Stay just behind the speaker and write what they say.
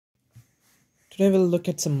Today we'll look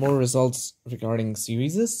at some more results regarding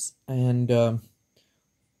series and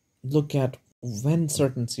look at when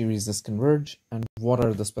certain series converge and what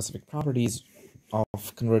are the specific properties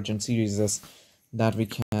of convergent series that we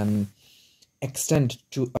can extend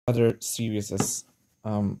to other series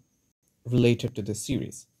related to this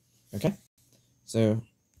series. Okay, so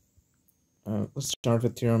let's start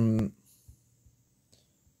with theorem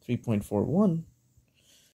 3.41,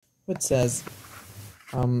 which says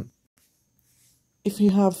if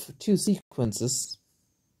you have two sequences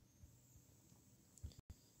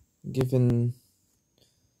given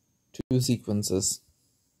two sequences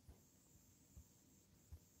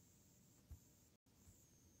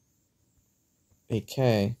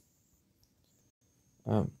AK,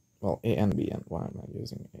 well, A and B n, why am I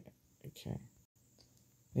using AK?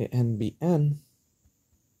 A and B n,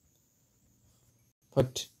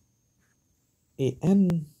 put A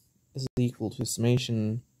n is equal to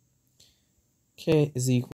summation K is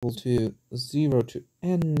equal to 0 to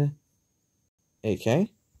n AK.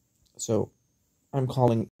 So I'm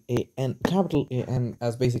calling AN, capital AN,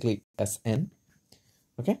 as basically Sn.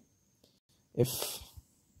 Okay, if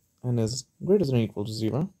n is greater than or equal to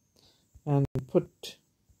 0, and put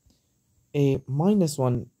A minus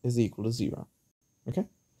 1 is equal to 0. Okay,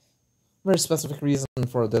 very specific reason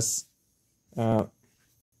for this, so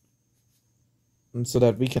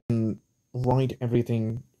that we can write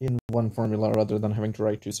everything in one formula rather than having to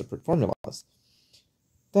write two separate formulas.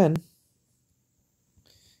 Then,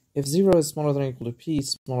 if 0 is smaller than or equal to p,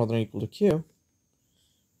 smaller than or equal to q,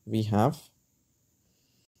 we have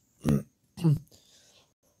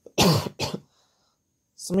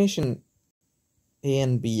summation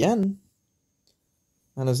an bn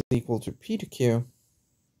n is equal to p to q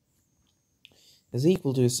is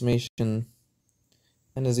equal to summation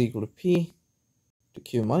n is equal to p to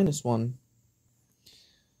q minus 1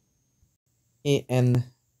 an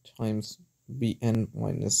times bn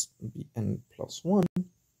minus bn plus 1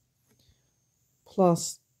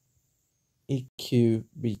 plus aq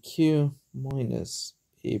bq minus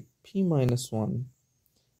ap minus 1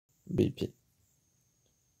 bp.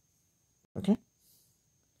 Okay,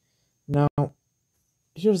 now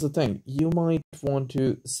here's the thing. You might want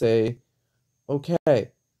to say,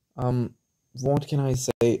 okay, what can I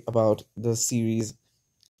say about the series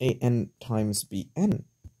an times bn,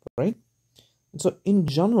 right? And so in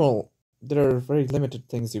general, there are very limited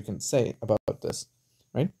things you can say about this,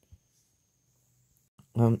 right?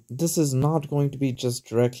 This is not going to be just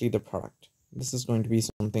directly the product. This is going to be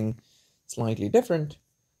something slightly different.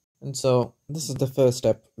 And so this is the first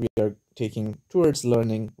step we are taking towards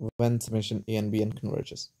learning when summation a and bn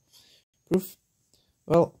converges. Proof?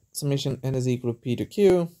 Well, summation n is equal to p to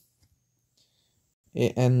q,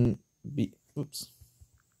 an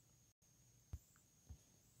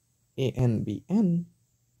bn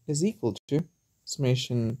is equal to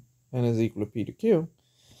summation n is equal to p to q.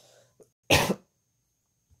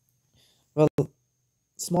 Well,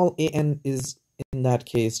 small an is in that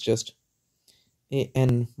case just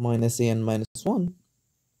an minus 1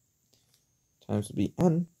 times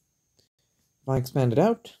bn. If I expand it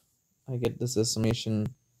out, I get this as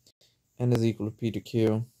summation n is equal to p to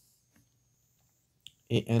q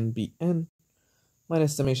an bn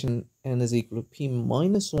minus summation n is equal to p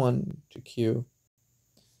minus 1 to q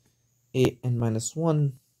an minus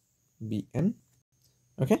 1 bn.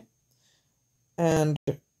 Okay, and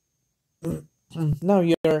now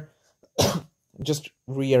you're just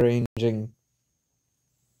rearrange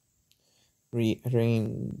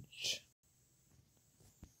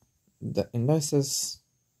the indices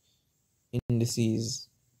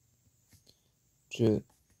to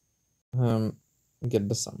get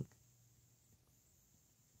the sum.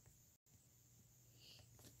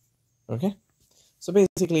 Okay, so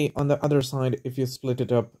basically on the other side, if you split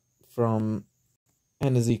it up from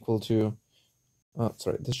n is equal to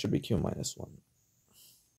sorry, this should be q minus 1,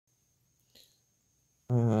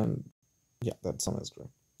 and yeah, that sum is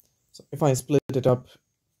correct. So if I split it up,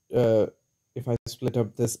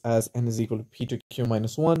 this as n is equal to p to q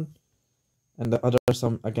minus 1, and the other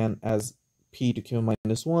sum again as p to q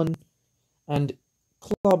minus 1, and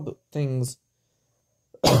club things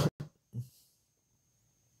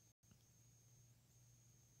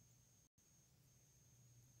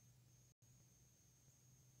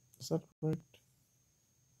is that correct?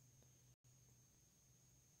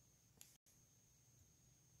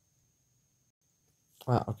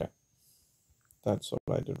 Okay, that's what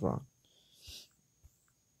I did wrong.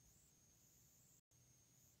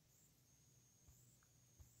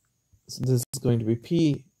 So this is going to be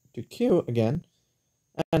p to q again,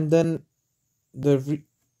 and then the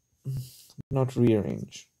not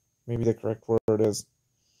rearrange. maybe the correct word is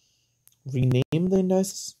rename the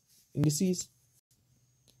indices.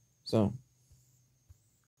 So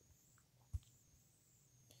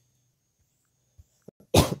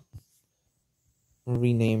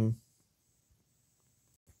rename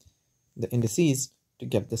the indices to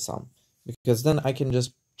get the sum, because then I can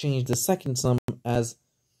just change the second sum as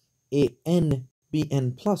an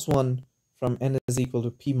bn plus 1 from n is equal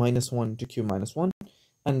to p minus 1 to q minus 1,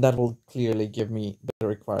 and that will clearly give me the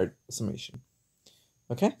required summation.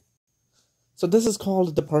 Okay, so this is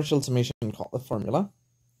called the partial summation formula.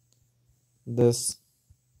 This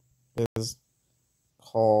is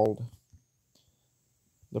called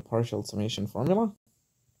the partial summation formula.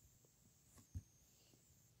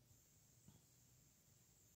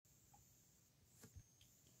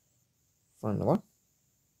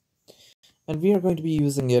 And we are going to be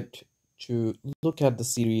using it to look at the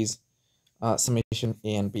series summation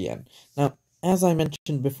a and bn. Now, as I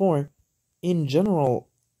mentioned before, in general,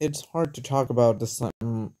 it's hard to talk about the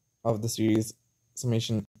sum of the series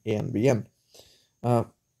summation a and bn.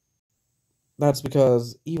 That's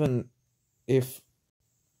because even if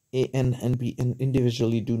an and bn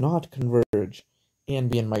individually do not converge, a and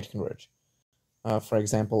bn might converge. For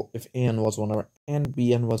example, if an was 1 over n,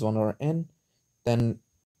 bn was 1 over n, then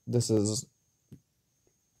this is,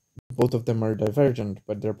 both of them are divergent,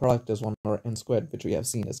 but their product is 1 over n squared, which we have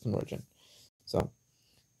seen as convergent. So,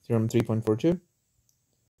 theorem 3.42.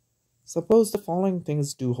 Suppose the following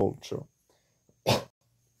things do hold true. The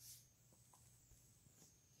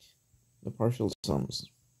partial sums.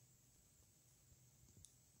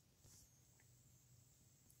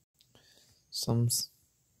 Sums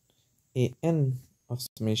an of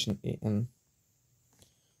summation an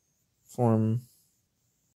form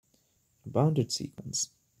a bounded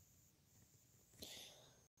sequence.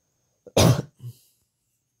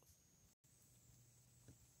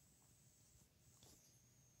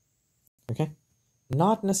 Okay,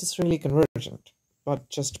 not necessarily convergent, but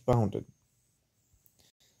just bounded.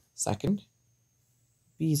 Second,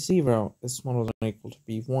 b0 is smaller than or equal to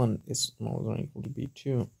b1 is smaller than or equal to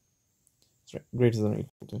b2. Sorry, greater than or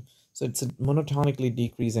equal to. So it's a monotonically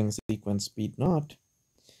decreasing sequence b0.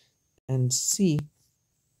 And c,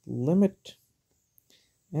 limit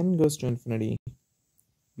n goes to infinity,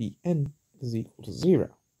 bn is equal to 0.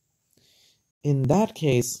 In that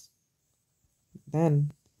case,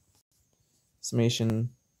 then summation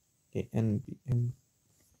an bn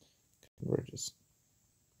converges.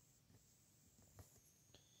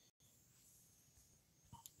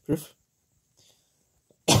 Proof.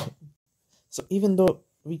 So even though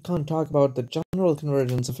we can't talk about the general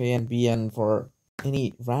convergence of a and bn for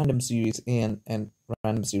any random series an and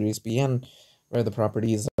random series bn, where the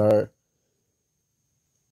properties are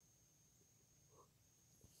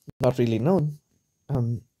not really known,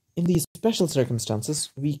 in these special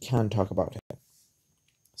circumstances, we can talk about it.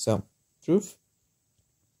 So, proof.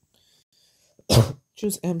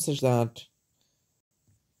 Choose m such that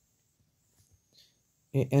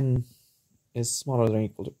an is smaller than or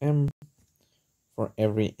equal to m for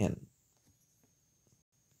every n.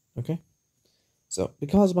 Okay? So,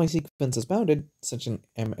 because my sequence is bounded, such an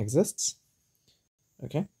m exists.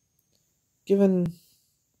 Okay? Given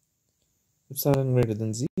epsilon greater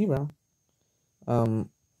than 0,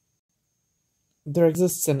 there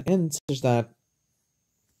exists an n such that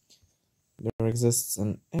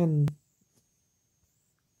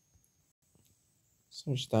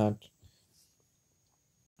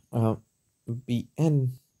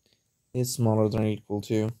bn is smaller than or equal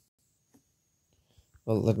to,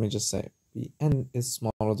 well, let me just say, bn is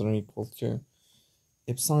smaller than or equal to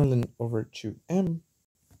epsilon over 2m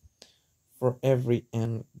for every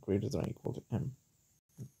n greater than or equal to m.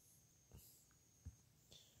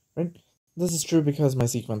 Right? This is true because my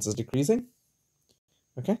sequence is decreasing.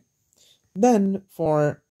 Okay? Then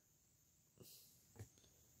for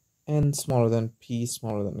n smaller than p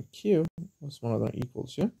smaller than q, or smaller than or equal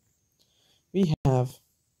to, we have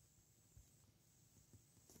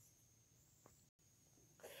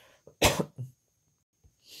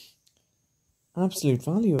absolute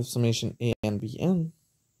value of summation a and bn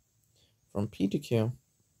from p to q,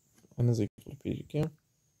 n is equal to p to q,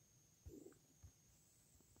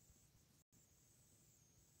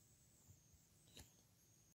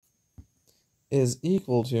 is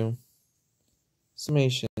equal to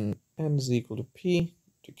summation n is equal to p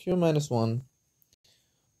to q minus 1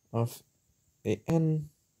 of a n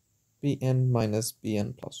bn minus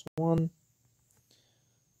bn plus 1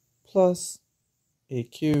 plus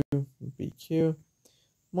aq bq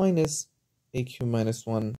minus aq minus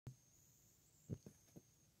 1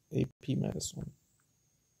 ap minus 1.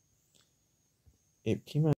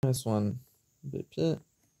 AP minus 1 BP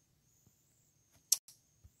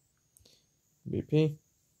BP,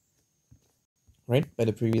 right, by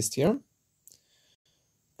the previous theorem.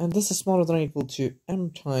 And this is smaller than or equal to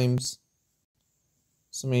m times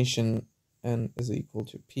summation n is equal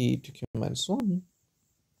to p to q minus 1.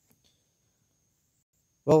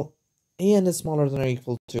 Well, an is smaller than or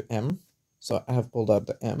equal to m, so I have pulled out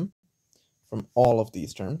the m from all of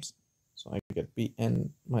these terms. So I get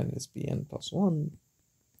bn minus bn plus 1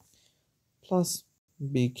 plus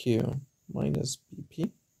bq minus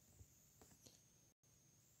bp.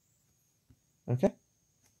 Okay?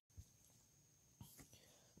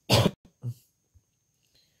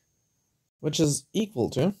 Which is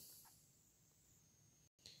equal to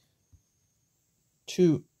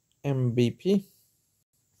 2mbp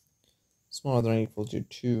smaller than or equal to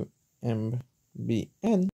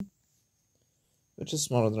 2mbn, which is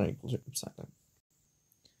smaller than or equal to epsilon.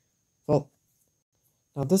 Well,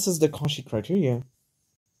 now this is the Cauchy criteria.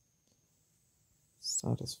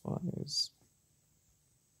 Satisfies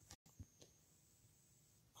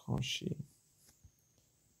Cauchy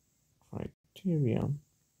criteria,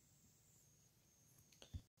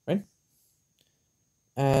 right?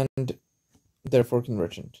 And therefore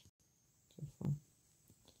convergent.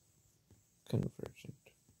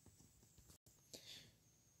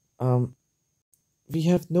 We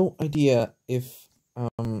have no idea if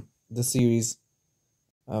the series,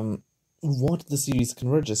 what the series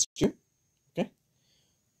converges to, okay?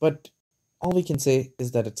 But all we can say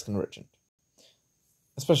is that it's convergent,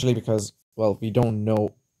 especially because, well, we don't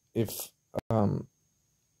know if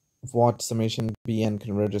what summation bn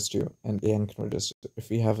converges to and an converges to. If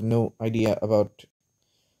we have no idea about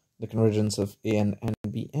the convergence of an and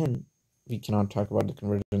bn, we cannot talk about the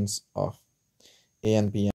convergence of a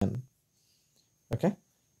and bn. Okay?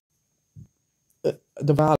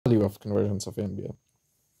 The value of convergence of a and bn.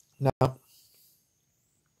 Now,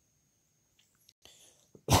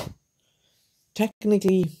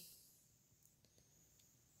 technically,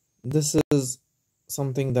 this is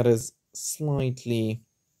something that is slightly,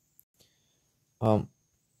 in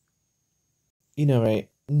a way,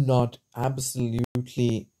 not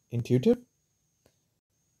absolutely intuitive.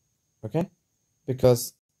 Okay?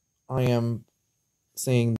 Because I am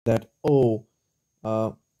saying that,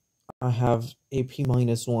 I have AP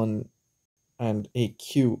minus 1 and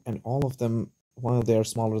AQ, and all of them, while they are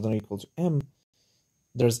smaller than or equal to m,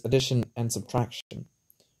 there's addition and subtraction,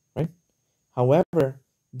 right? However,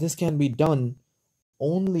 this can be done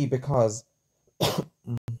only because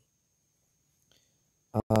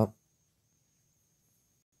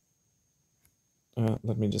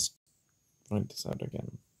let me just write this out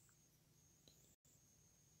again.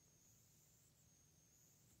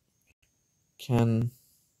 Can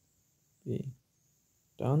be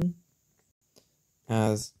done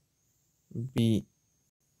as bn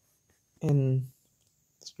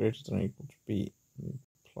is greater than or equal to bn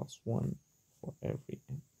plus 1 for every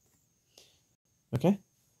n. Okay?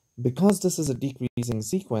 Because this is a decreasing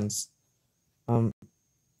sequence,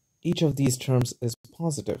 each of these terms is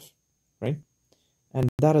positive, right? And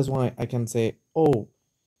that is why I can say, you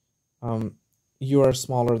are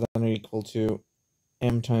smaller than or equal to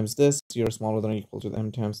m times this, you are smaller than or equal to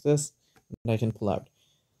m times this, and I can pull out.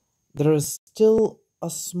 There is still a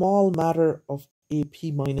small matter of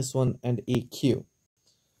AP minus 1 and AQ.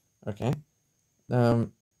 Okay?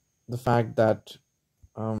 The fact that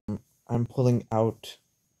I'm pulling out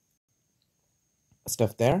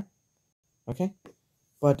stuff there, okay?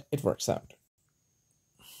 But it works out.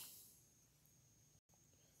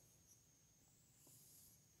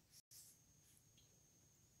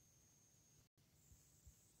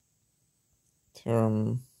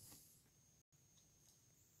 Theorem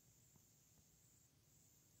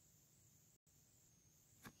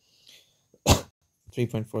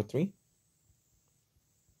 3.43.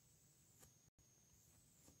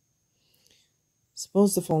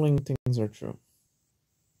 Suppose the following things are true.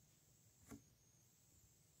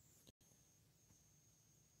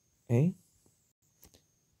 A.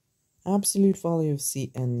 Absolute value of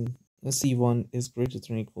C1 is greater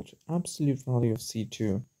than or equal to absolute value of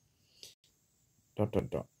C2 ...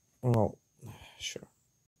 Well, sure.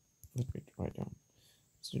 Let me write down.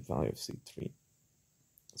 Absolute value of C3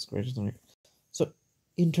 is greater than or equal. So,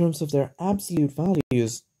 in terms of their absolute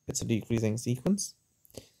values, it's a decreasing sequence.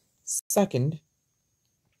 Second,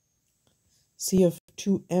 C of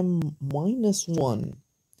 2m minus 1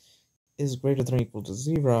 is greater than or equal to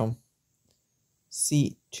 0.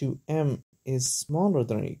 C2m is smaller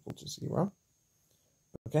than or equal to 0.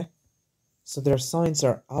 Okay? So their signs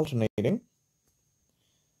are alternating.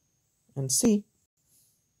 And C,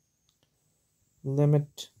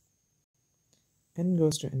 limit n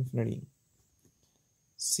goes to infinity,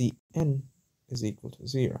 Cn is equal to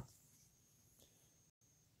 0.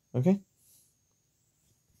 Okay?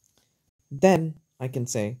 Then I can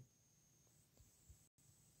say,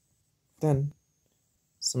 then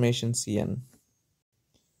summation Cn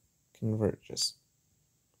converges.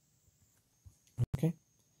 Okay?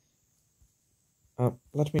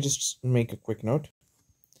 Let me just make a quick note.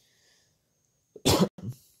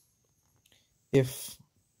 If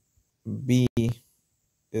B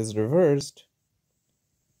is reversed,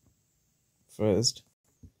 first,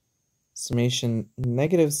 summation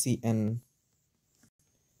negative Cn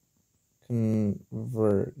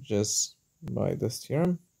converges by this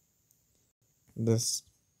theorem,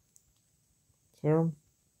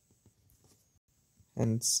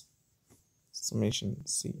 hence summation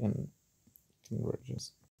Cn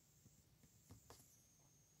converges.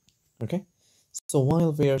 Okay, so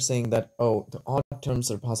while we are saying that, oh, the odd terms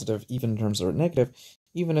are positive, even terms are negative,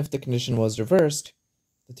 even if the condition was reversed,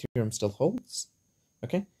 the theorem still holds.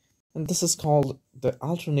 Okay, and this is called the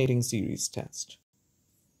alternating series test.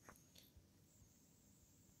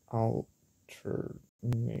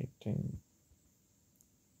 Alternating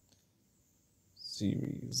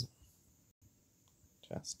series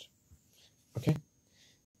test. Okay,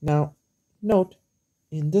 now note,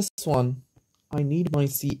 in this one, I need my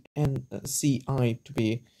Ci to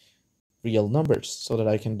be real numbers so that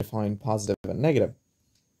I can define positive and negative.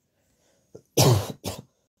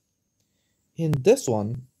 In this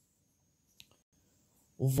one,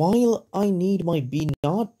 while I need my Bi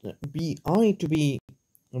to be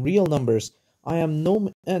real numbers, I am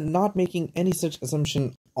not making any such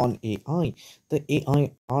assumption on AI. The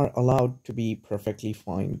AI are allowed to be perfectly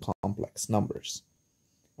fine complex numbers.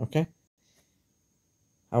 Okay?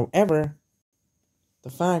 However, the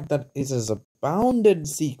fact that it is a bounded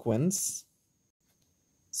sequence,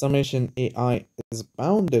 summation AI is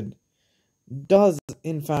bounded, does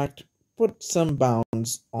in fact put some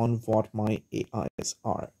bounds on what my AIs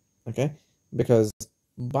are. Okay? Because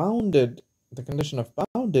bounded, the condition of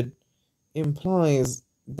bounded implies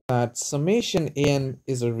that summation an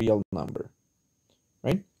is a real number,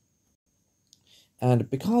 right? And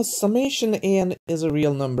because summation an is a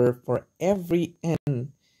real number for every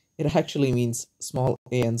n, it actually means small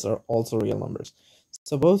ans are also real numbers.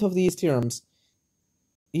 So both of these theorems,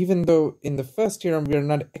 even though in the first theorem we are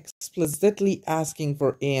not explicitly asking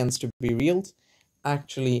for ans to be real,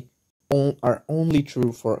 actually are only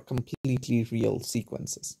true for completely real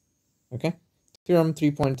sequences. Okay? Theorem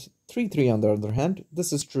 3.33, on the other hand,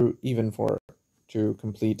 this is true even for two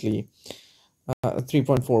completely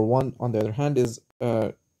 3.41, on the other hand, is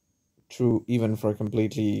true even for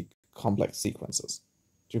completely complex sequences.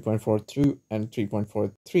 3.42 and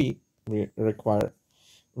 3.43 require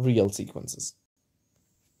real sequences.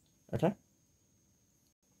 Okay?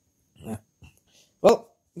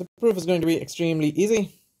 Well, the proof is going to be extremely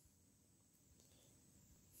easy.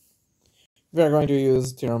 We are going to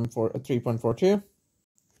use theorem for 3.42.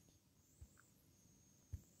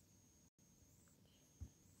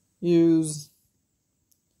 Use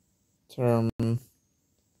term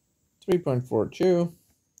 3.42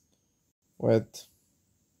 with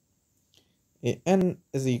a n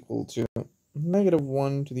is equal to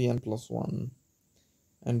 -1 to the n plus 1,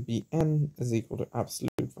 and bn is equal to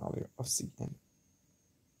absolute value of Cn.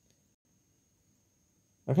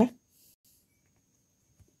 Okay?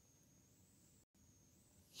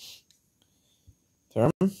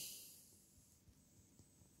 Term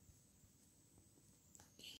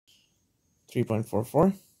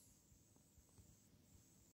 3.44.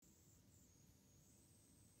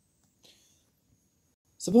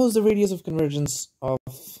 Suppose the radius of convergence of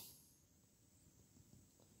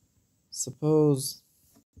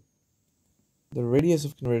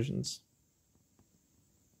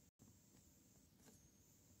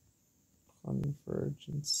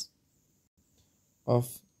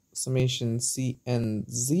of summation Cn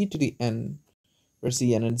z to the n, where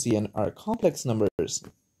Cn and Zn are complex numbers,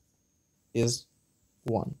 is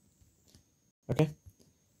 1. Okay?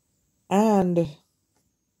 And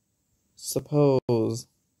suppose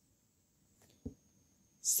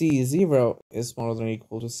C0 is smaller than or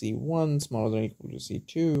equal to C1, smaller than or equal to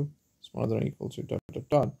C2, smaller than or equal to ...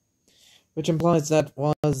 which implies that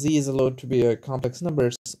while Z is allowed to be a complex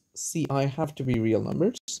numbers, Ci have to be real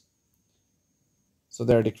numbers. So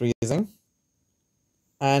they're decreasing.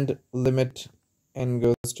 And limit n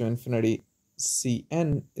goes to infinity,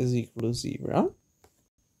 Cn is equal to 0.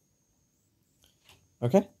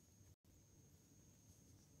 Okay?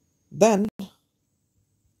 Then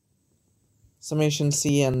summation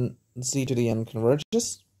Cn z to the n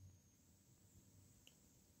converges.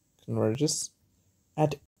 converges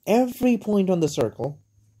at every point on the circle,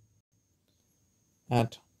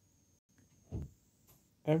 at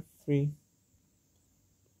every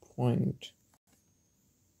point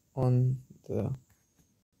on the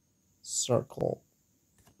circle,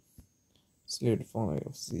 absolute value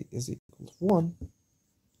of z is equal to 1,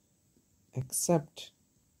 except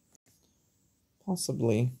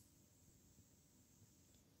possibly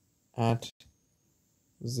at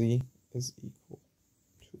z is equal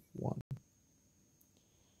to 1.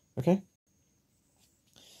 Okay?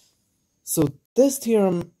 So this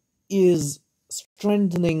theorem is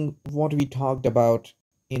strengthening what we talked about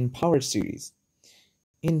in power series.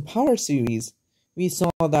 In power series, we saw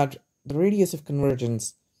that the radius of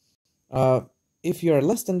convergence, if you're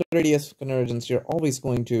less than the radius of convergence, you're always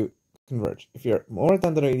going to converge. If you're more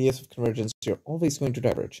than the radius of convergence, you're always going to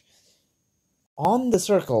diverge. On the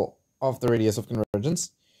circle of the radius of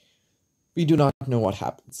convergence, we do not know what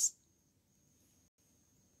happens.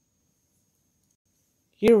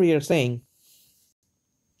 Here we are saying,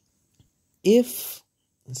 if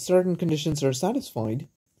certain conditions are satisfied,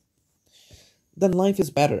 then life is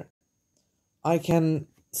better. I can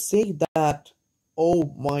say that,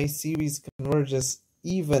 oh, my series converges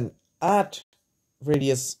even at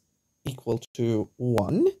radius equal to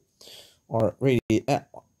 1, or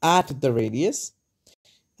at the radius,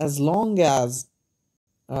 as long as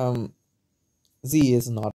z is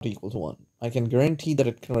not equal to 1. I can guarantee that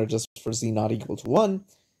it converges for z not equal to 1.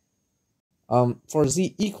 For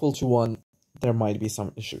z equal to 1, there might be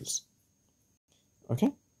some issues.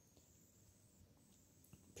 Okay?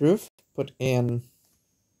 Proof, put in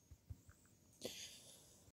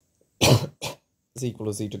is equal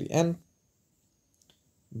to z to the n,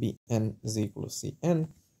 bn is equal to cn.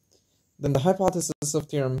 Then the hypothesis of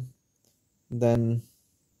theorem, then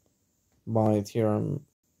by theorem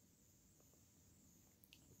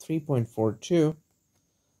 3.42,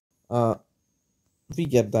 we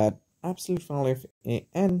get that absolute value of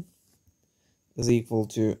an is equal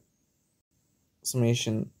to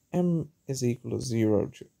summation m is equal to 0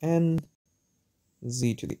 to n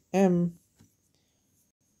z to the m.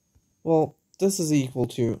 Well, this is equal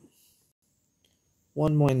to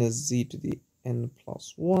 1 minus z to the n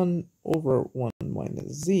plus 1 over 1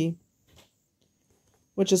 minus z,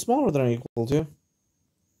 which is smaller than or equal to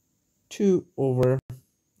 2 over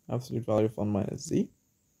absolute value of 1 minus z,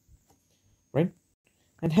 right?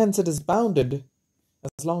 And hence it is bounded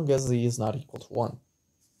as long as z is not equal to 1.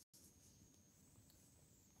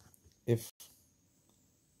 If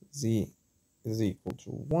z is equal to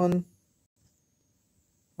 1,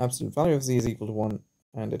 absolute value of z is equal to 1,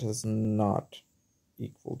 and it is not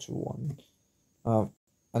equal to 1.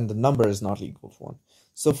 And the number is not equal to 1.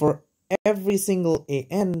 So for every single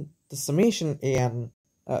an, the summation an,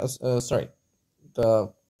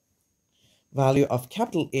 the value of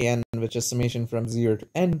capital An, which is summation from 0 to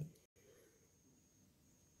n,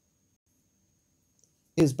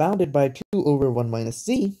 is bounded by 2 over 1 minus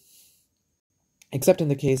z, except in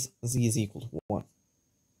the case z is equal to 1.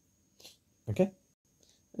 Okay?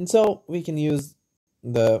 And so we can use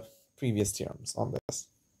the previous theorems on this.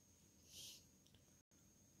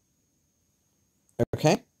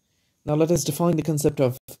 Okay? Now let us define the concept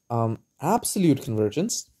of absolute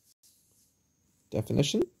convergence.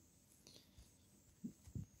 Definition.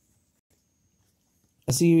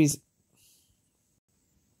 The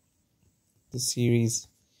series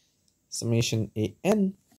summation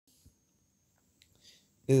an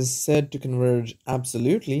is said to converge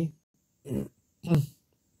absolutely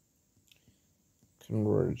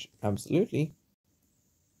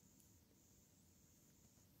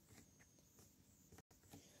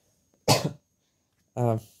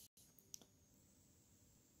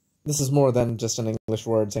this is more than just an English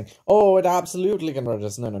word saying, oh, it absolutely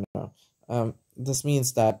converges. No. This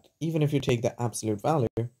means that even if you take the absolute value,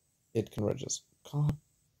 it converges. God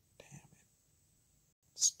damn it.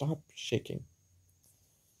 Stop shaking.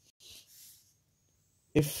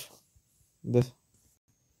 If the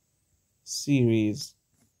series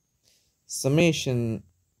summation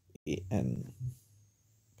an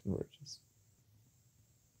converges.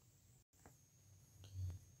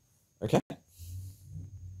 Okay?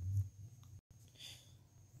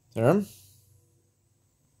 Theorem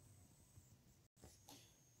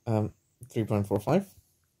 3.45.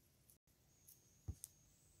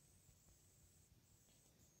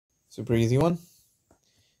 Super easy one.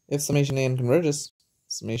 If summation an converges,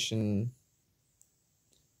 summation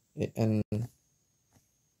an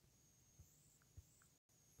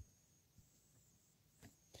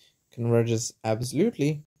converges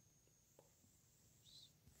absolutely,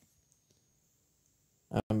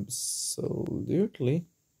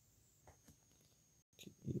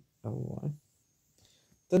 Ly.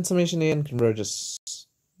 Then summation an converges.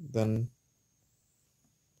 Then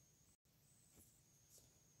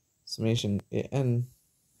summation an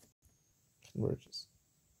converges.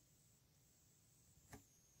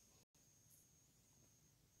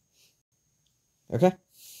 Okay.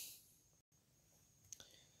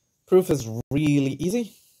 Proof is really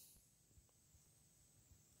easy.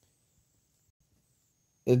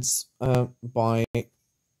 It's by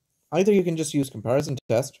either you can just use comparison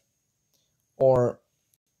test or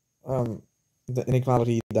the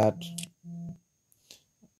inequality that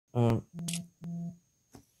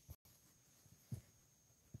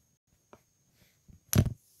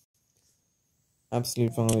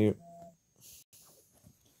absolute value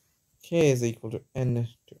k is equal to n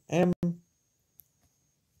to m,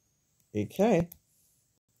 ak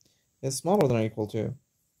is smaller than or equal to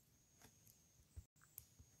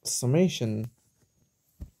summation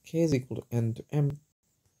k is equal to n to m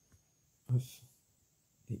of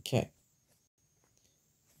ak.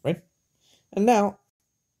 Right? And now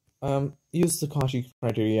use the Cauchy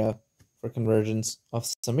criteria for convergence of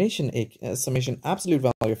summation absolute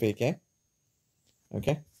value of ak.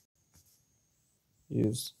 Okay?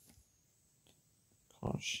 Use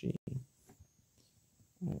Cauchy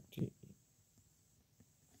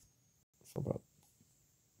for both.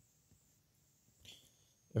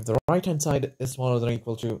 If the right hand side is smaller than or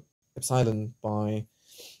equal to epsilon by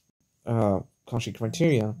Cauchy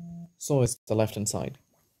criteria, so is the left hand side.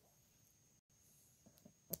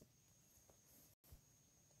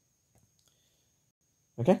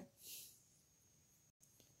 Okay?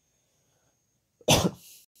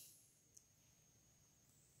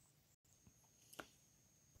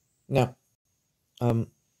 Now,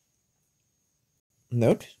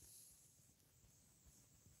 note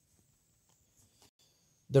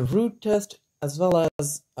the root test as well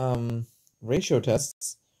as ratio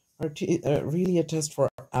tests are really a test for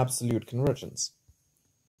absolute convergence.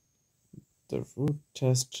 The root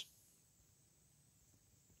test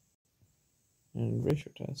and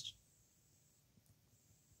ratio test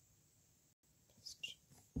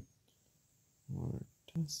are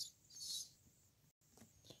tests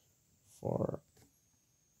for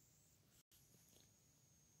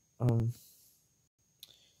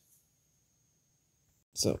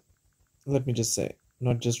so let me just say,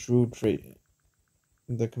 not just root rate,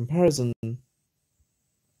 the comparison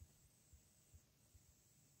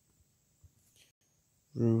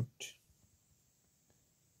root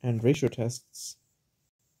and ratio tests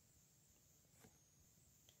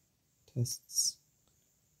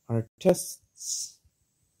are tests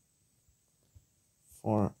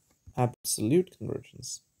for absolute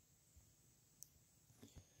convergence.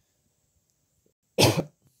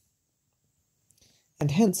 And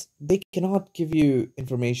hence, they cannot give you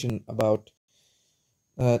information about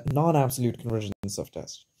non-absolute convergence of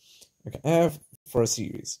tests. Okay, for a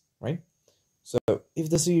series, right? So if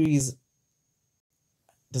the series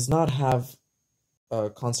does not have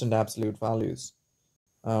constant absolute values,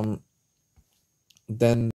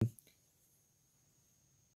 then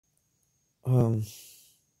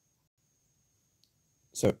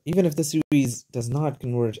so even if the series does not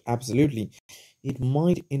converge absolutely, it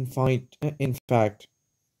might in fact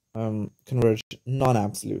converge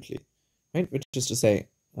non-absolutely, right? Which is to say,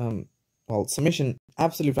 well, summation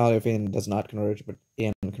absolute value of n does not converge, but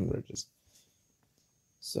n converges.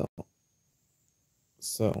 So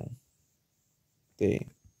they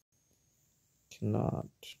cannot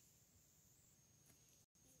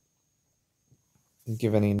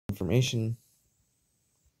give any information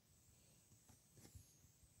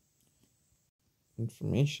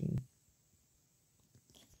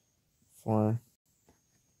for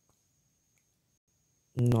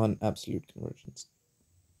non-absolute convergence.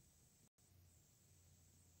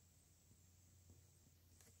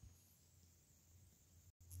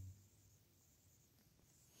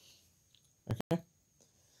 Okay.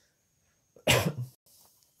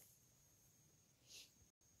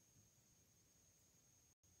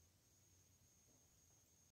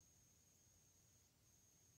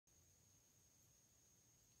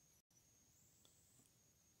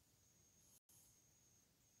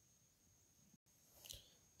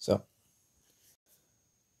 So,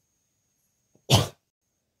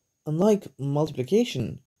 unlike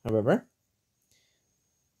multiplication, however,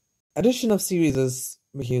 addition of series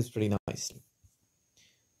behaves pretty nicely.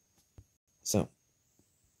 So,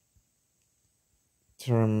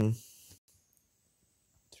 term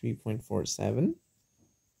 3.47,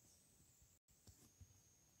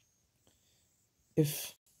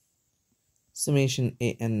 if summation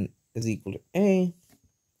an is equal to a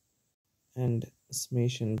and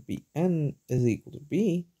summation bn is equal to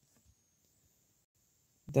b,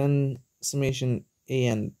 then summation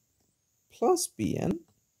an plus bn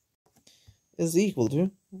is equal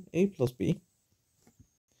to a plus b,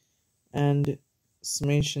 and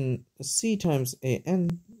summation c times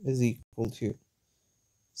an is equal to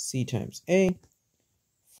c times a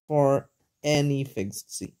for any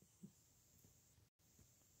fixed c.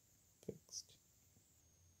 Fixed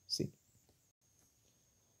c.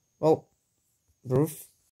 Well, proof.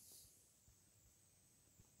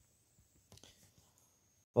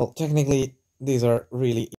 Well, technically, these are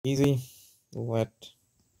really easy. Let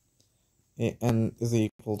an is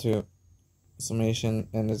equal to summation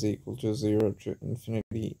n is equal to 0 to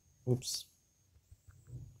infinity. Oops.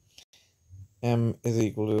 M is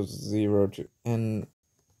equal to 0 to n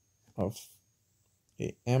of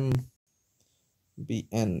am.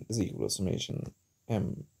 Bn is equal to summation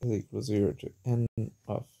m is equal to 0 to n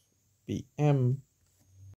of bm.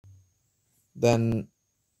 Then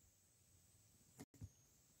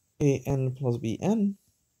an plus bn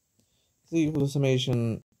is equal to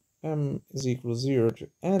summation m is equal to 0 to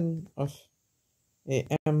n of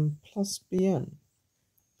am plus bn.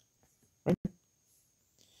 Right?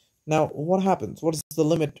 Now, what happens? What is the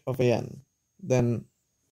limit of an? Then,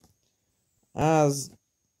 as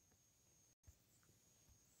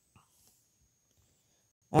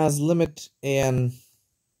limit n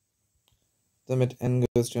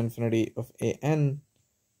goes to infinity of an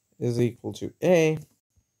is equal to a,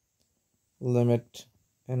 limit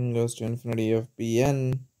n goes to infinity of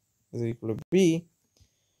bn is equal to b,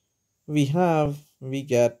 we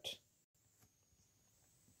get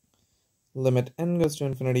limit n goes to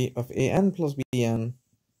infinity of an plus bn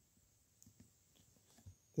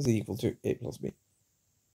is equal to a plus b.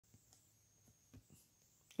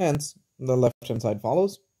 Hence, the left-hand side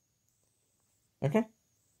follows. Okay?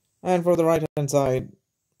 And for the right-hand side,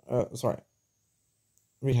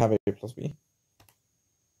 we have a plus b.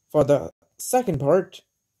 For the second part,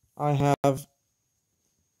 I have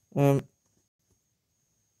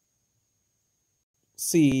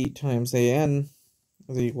c times an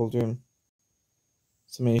is equal to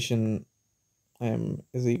summation m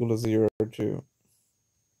is equal to 0 to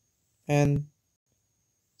n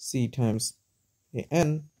c times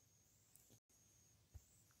an.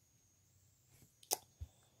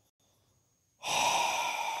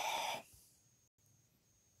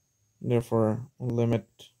 Therefore,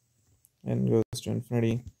 limit n goes to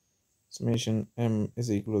infinity, summation m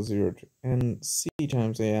is equal to 0 to n c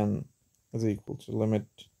times an is equal to limit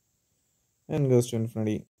n goes to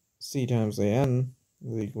infinity, c times an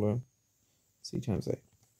is equal to c times a.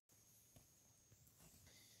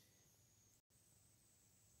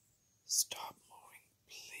 Stop moving,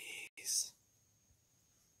 please.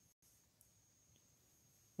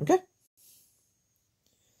 Okay?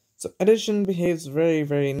 So addition behaves very,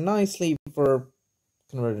 very nicely for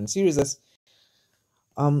convergent series.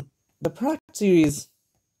 The product series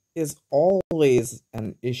is always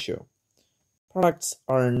an issue. Products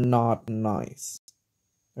are not nice.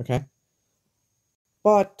 Okay?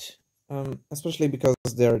 But especially because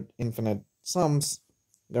they're infinite sums,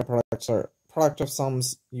 their products are product of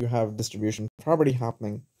sums, you have distribution property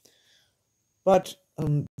happening. But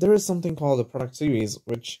there is something called a product series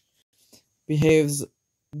which behaves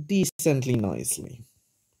decently nicely.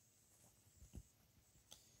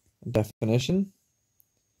 Definition: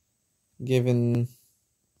 given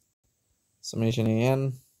summation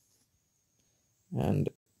an and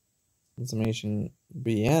summation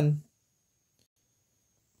bn,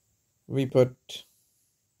 we put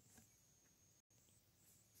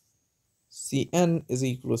Cn is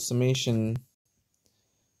equal to summation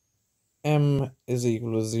m is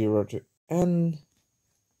equal to 0 to n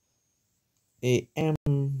am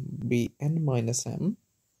bn minus m.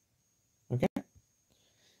 Okay?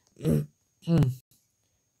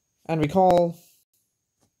 And we call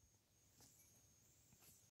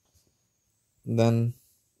then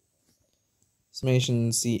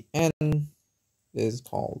summation Cn is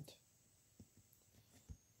called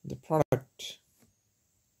the product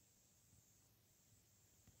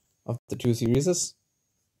of the two series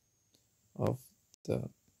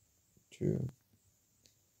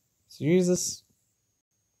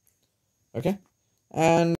Okay,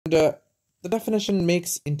 and the definition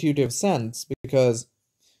makes intuitive sense because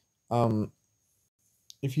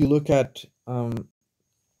if you look at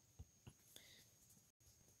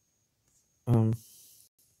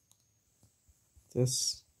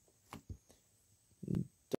this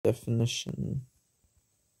definition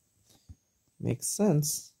makes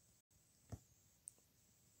sense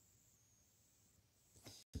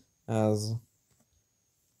as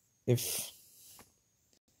if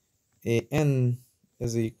an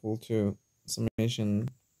is equal to summation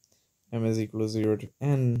m is equal to 0 to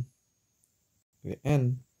n, the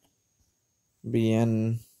n,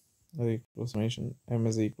 bn is equal to summation m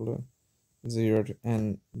is equal to 0 to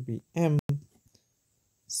n bm,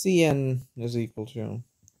 cn is equal to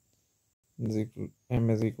m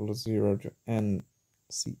is equal to 0 to n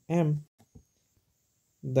cm,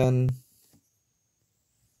 then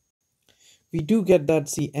we do get that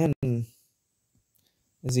cn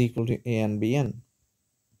is equal to an bn,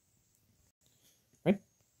 right?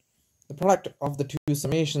 The product of the two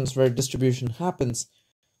summations where distribution happens,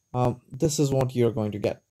 this is what you're going to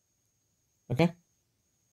get, okay?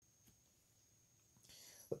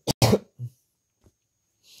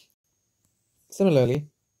 Similarly,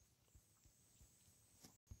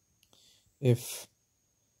 if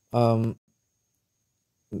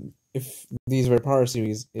these were power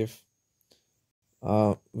series, if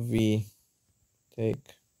we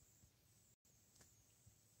take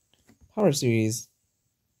power series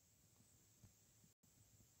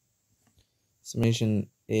summation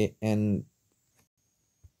a n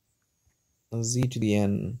z to the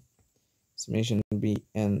n summation b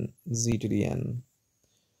n z to the n,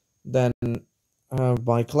 then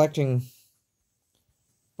by collecting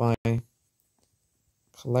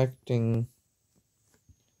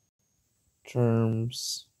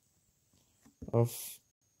terms of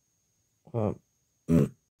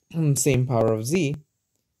same power of z,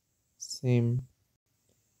 same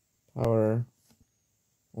power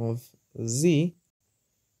of z,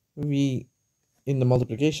 we in the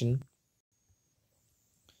multiplication,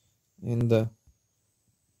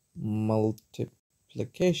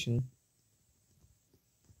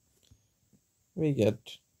 we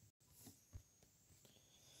get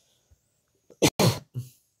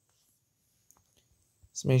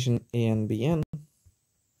summation a n bn,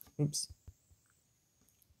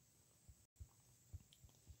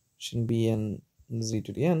 summation bn z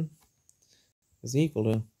to the n is equal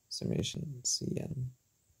to summation cn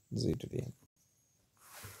z to the n.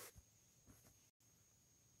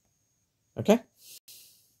 Okay?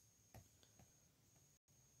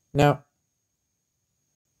 Now,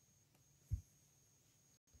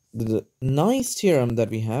 the nice theorem that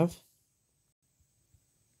we have,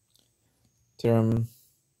 theorem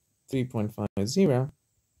 3.50,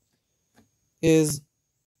 is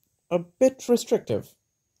a bit restrictive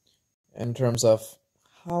in terms of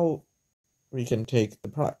how we can take the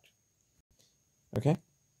product. Okay?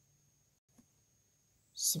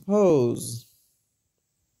 Suppose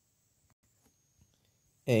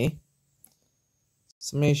a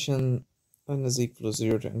summation n is equal to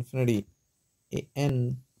 0 to infinity a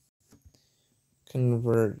n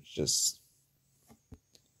converges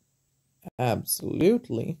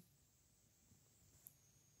absolutely.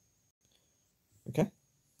 Okay?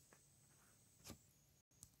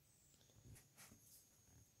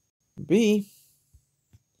 B,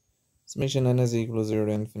 summation n is equal to 0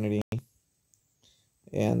 to infinity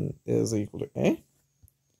n is equal to a.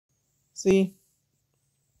 C,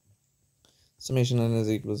 summation n is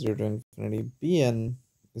equal to 0 to infinity bn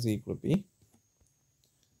is equal to b.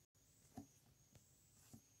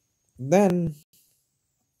 Then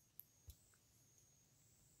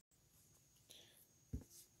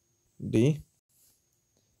D,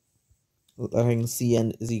 letting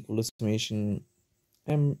Cn is equal to summation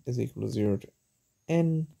m is equal to 0 to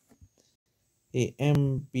n a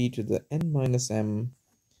m b to the n minus m.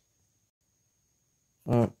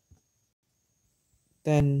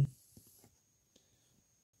 Then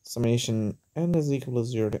summation n is equal to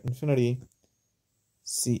 0 to infinity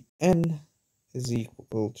Cn is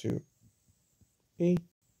equal to a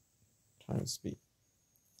times b.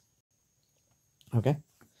 Okay,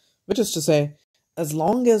 which is to say, as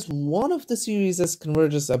long as one of the series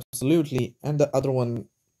converges absolutely and the other one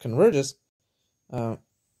converges,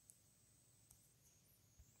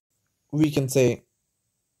 we can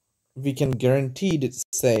guaranteed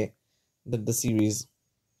say that the series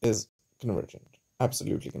is convergent,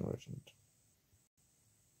 absolutely convergent.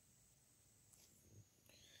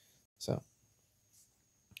 So,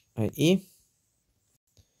 i.e.,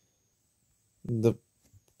 the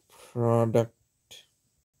product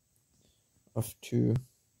of two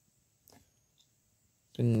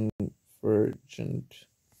convergent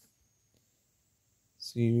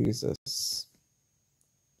series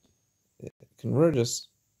converges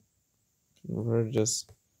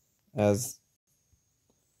as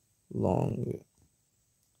long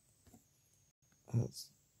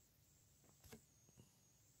as,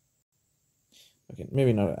 okay,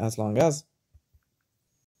 maybe not as long as,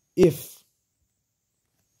 if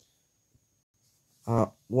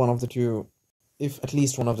if at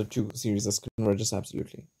least one of the two series converges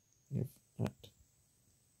absolutely. If at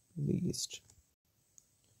least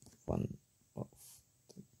one of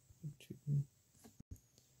the two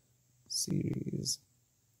series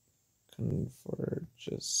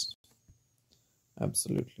converges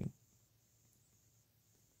absolutely.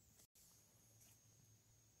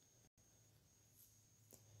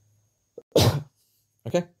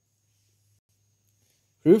 Okay.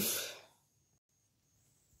 Proof.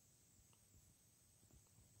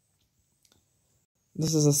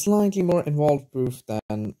 This is a slightly more involved proof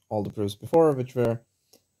than all the proofs before, which were,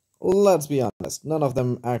 let's be honest, none of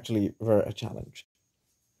them actually were a challenge.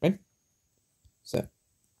 Right? So,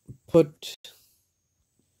 put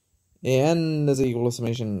an is equal to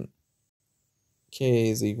summation k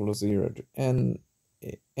is equal to 0 to n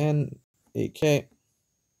ak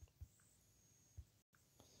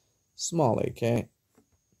small ak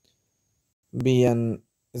bn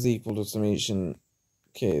is equal to summation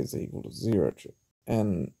k is equal to 0 to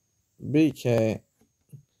n bk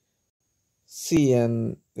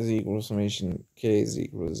cn is equal to summation k is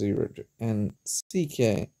equal to 0 to n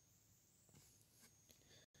ck.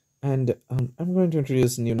 And I'm going to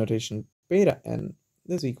introduce a new notation. Beta n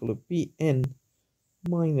is equal to bn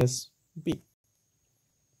minus b.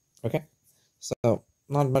 Okay, so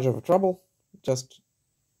not much of a trouble, just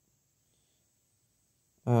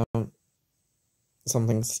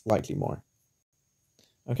something slightly more.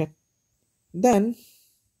 Okay, then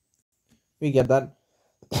we get that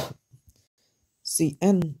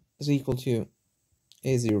Cn is equal to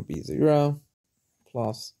a0 b0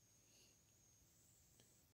 plus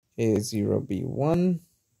a0 b1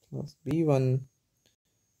 plus b1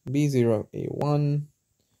 b0 a1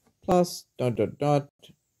 plus dot dot dot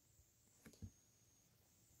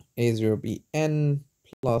a0 bn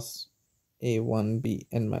plus a1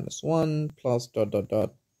 bn minus 1 plus dot dot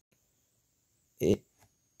dot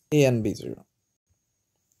an b0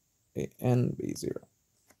 an b0.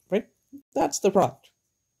 Right? That's the product,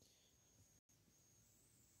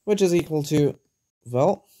 which is equal to,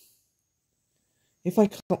 well, if I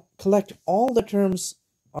collect all the terms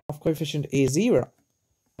of coefficient a0,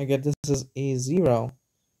 I get this is a0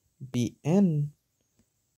 bn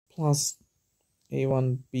plus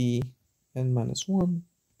a1 bn minus 1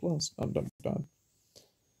 plus dot dot dot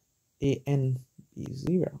an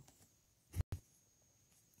b0.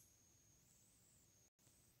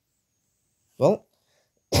 Well,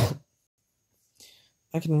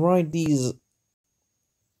 I can write these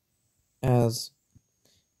as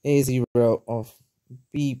a0 of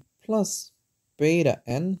b plus beta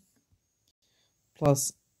n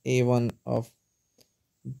plus a1 of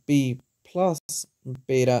b plus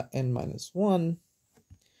beta n minus 1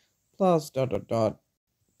 plus dot dot dot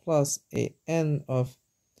plus an of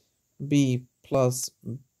b plus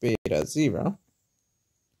beta 0.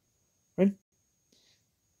 Right?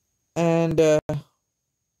 And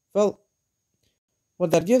well,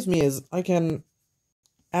 what that gives me is I can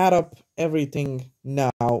add up everything now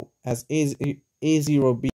as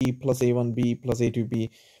a0b plus a1b plus a2b.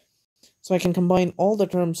 So I can combine all the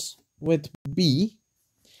terms with b,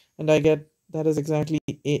 and I get that is exactly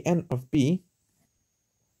an of b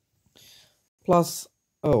plus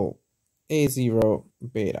a0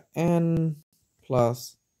 beta n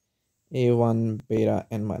plus a1 beta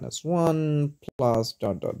n minus 1 plus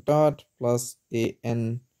dot dot dot plus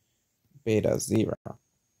an beta 0.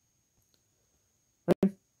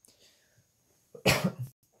 Right?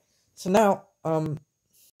 So now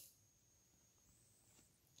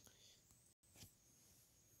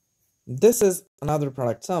this is another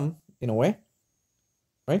product sum in a way,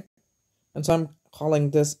 right? And so I'm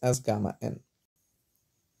calling this as gamma n.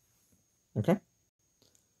 Okay.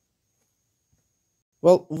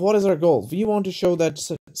 Well, what is our goal? We want to show that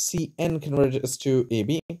Cn converges to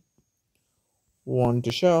AB. Want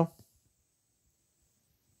to show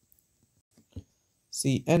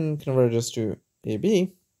Cn converges to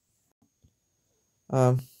AB.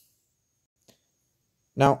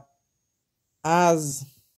 Now, as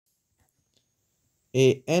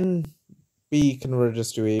ANB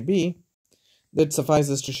converges to AB, that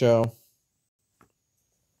suffices to show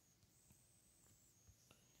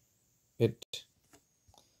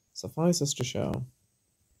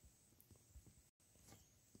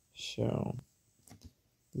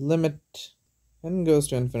limit n goes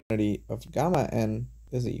to infinity of gamma n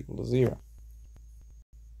is equal to 0.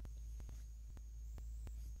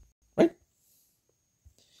 Right?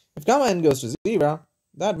 If gamma n goes to 0,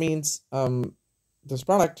 that means this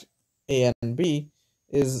product a and b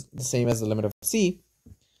is the same as the limit of c.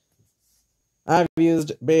 I've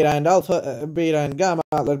used beta and alpha, beta and gamma.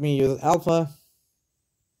 Let me use alpha.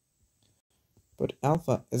 But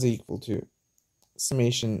alpha is equal to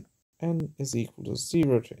summation n is equal to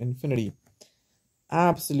 0 to infinity,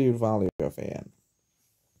 absolute value of an.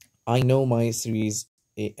 I know my series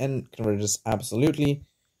an converges absolutely.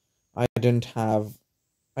 I didn't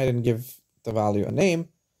give the value a name,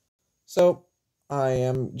 so I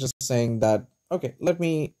am just saying that, okay, let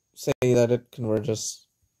me say that it converges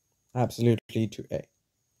absolutely to A.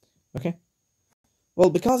 Okay, well,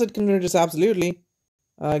 because it converges absolutely,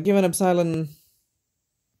 given epsilon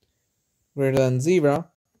greater than 0,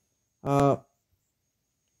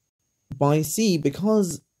 by C,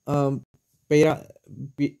 because beta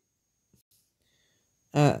b,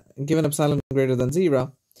 given epsilon greater than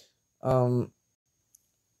 0,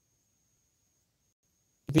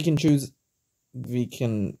 we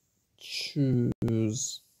can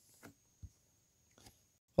choose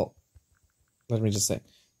well, let me just say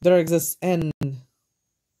there exists n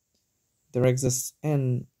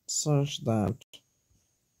such that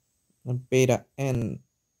beta n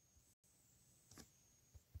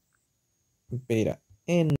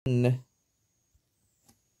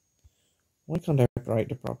why can't I write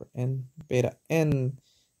the proper n? Beta n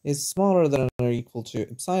is smaller than or equal to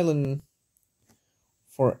epsilon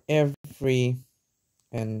for every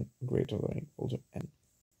n greater than or equal to n.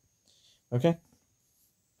 Okay?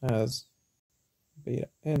 As beta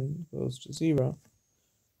n goes to 0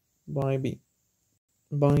 by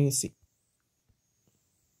C.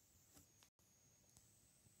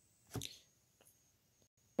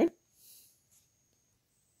 Right?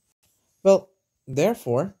 Well,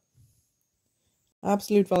 therefore,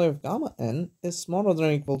 absolute value of gamma n is smaller than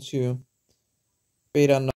or equal to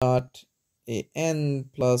beta naught a n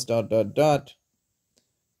plus dot dot dot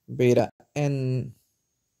beta n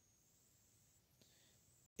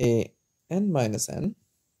a n minus n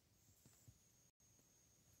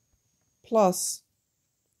plus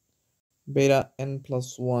beta n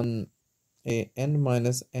plus 1 a n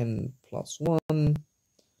minus n plus 1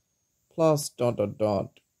 plus dot dot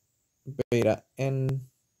dot beta n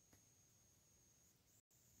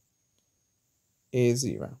a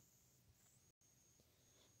 0.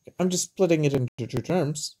 I'm just splitting it into two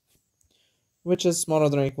terms, which is smaller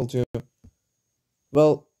than or equal to,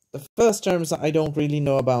 well, the first terms I don't really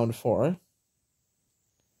know about for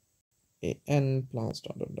a n plus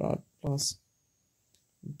dot dot dot plus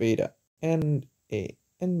beta n a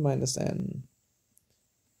n minus n.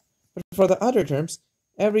 But for the other terms,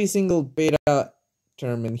 every single beta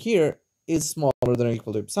term in here is smaller than or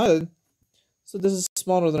equal to epsilon. So this is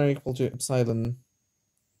smaller than or equal to epsilon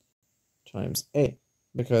times a,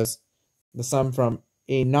 because the sum from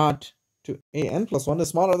a naught to a n plus 1 is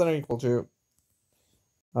smaller than or equal to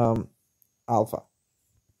alpha.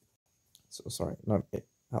 So sorry, not a,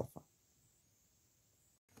 alpha.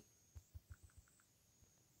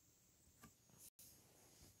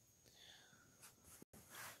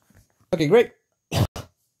 Okay, great.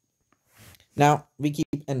 Now we keep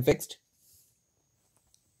n fixed.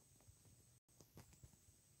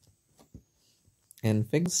 N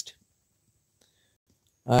fixed.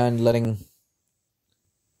 And letting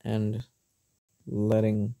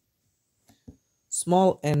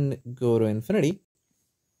small n go to infinity,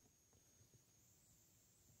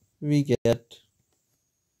 we get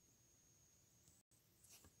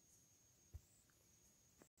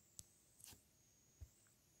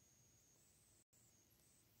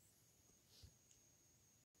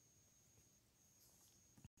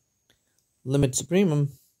limit supremum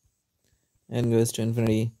n goes to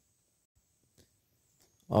infinity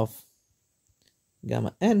of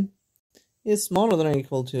gamma n is smaller than or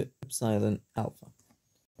equal to epsilon alpha.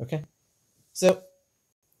 Okay, so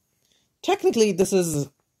technically this is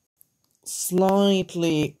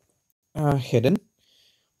slightly hidden.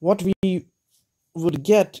 What we would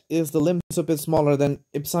get is the lim sup is smaller than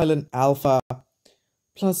epsilon alpha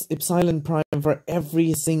plus epsilon prime for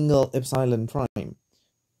every single epsilon prime,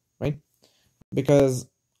 right? Because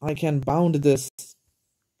I can bound this to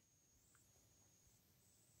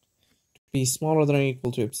be smaller than or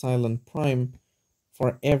equal to epsilon prime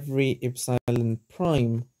for every epsilon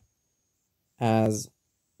prime as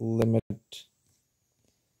limit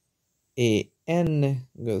a n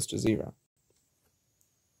goes to 0,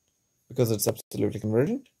 because it's absolutely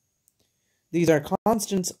convergent. These are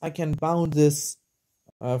constants. I can bound this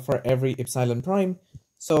for every epsilon prime.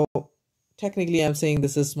 So technically I'm saying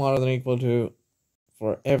this is smaller than or equal to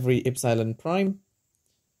for every epsilon prime.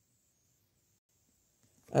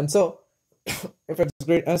 And so if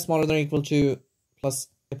it's smaller than or equal to plus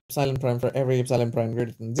epsilon prime for every epsilon prime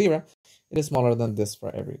greater than 0, it is smaller than this for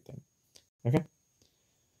everything. Okay?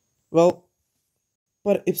 Well,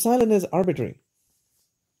 but epsilon is arbitrary.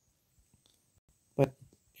 But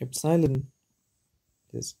epsilon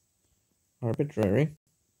is arbitrary.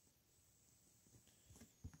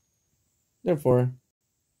 Therefore,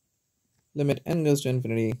 limit n goes to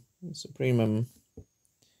infinity, supremum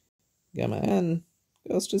gamma n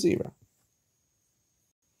goes to 0.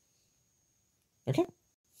 Okay?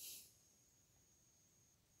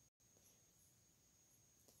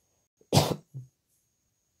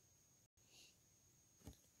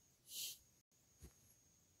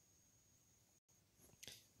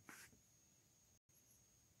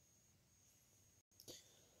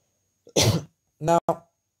 Now,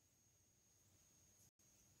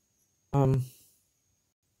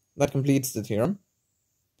 that completes the theorem.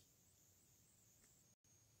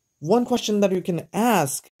 One question that you can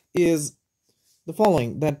ask is the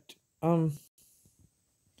following, that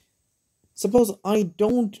suppose I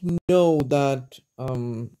don't know that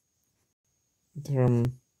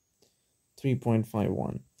theorem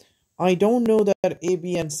 3.51. I don't know that A,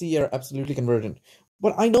 B, and C are absolutely convergent,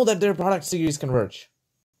 but I know that their product series converge.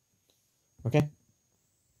 Okay?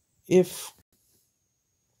 If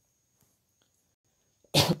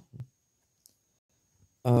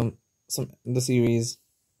the series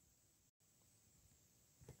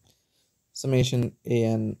summation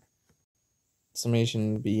an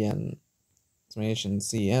summation bn summation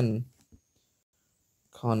cn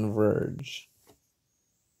converge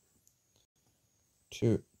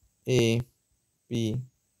to A, B,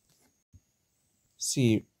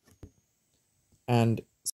 C, and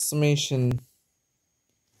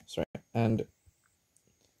and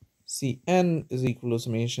Cn is equal to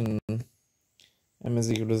summation m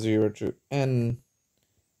is equal to 0 to n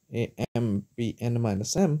a m b n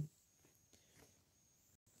minus m,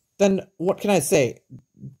 then what can I say?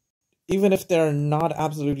 Even if they're not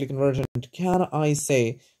absolutely convergent, can I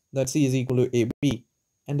say that C is equal to AB?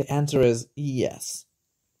 And the answer is yes.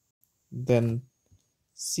 Then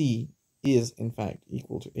C is in fact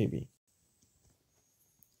equal to AB.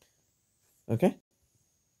 Okay?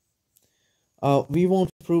 We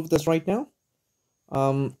won't prove this right now.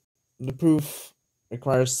 The proof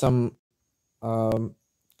requires some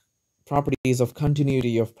properties of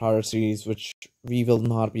continuity of power series, which we will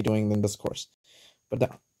not be doing in this course.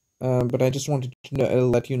 But I just wanted to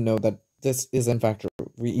let you know that this is in fact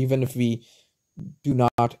true. Even if we do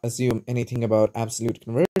not assume anything about absolute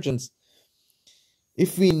convergence,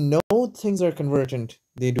 if we know things are convergent,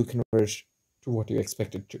 they do converge to what you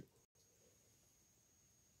expect it to.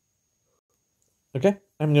 Okay,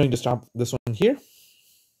 I'm going to stop this one here.